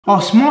Are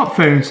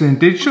smartphones and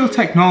digital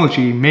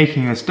technology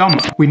making us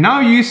dumber? We now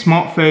use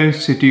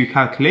smartphones to do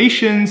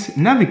calculations,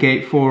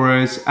 navigate for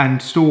us,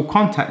 and store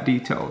contact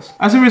details.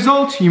 As a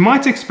result, you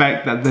might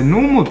expect that the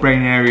normal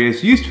brain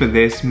areas used for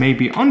this may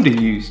be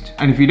underused.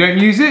 And if you don't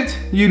use it,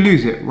 you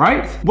lose it,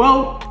 right?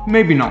 Well,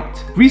 maybe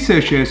not.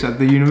 Researchers at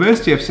the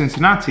University of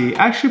Cincinnati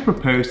actually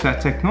propose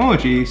that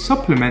technology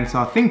supplements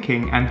our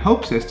thinking and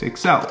helps us to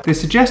excel. They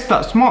suggest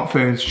that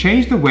smartphones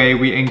change the way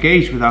we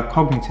engage with our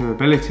cognitive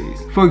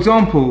abilities. For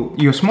example,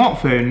 your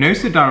smartphone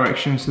knows the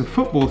directions to the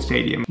football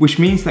stadium, which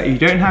means that you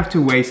don't have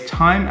to waste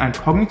time and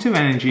cognitive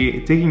energy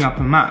digging up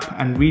a map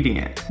and reading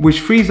it, which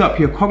frees up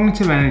your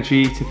cognitive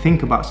energy to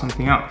think about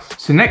something else.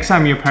 So next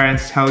time your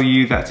parents tell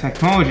you that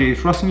technology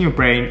is rotting your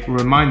brain,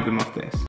 remind them of this.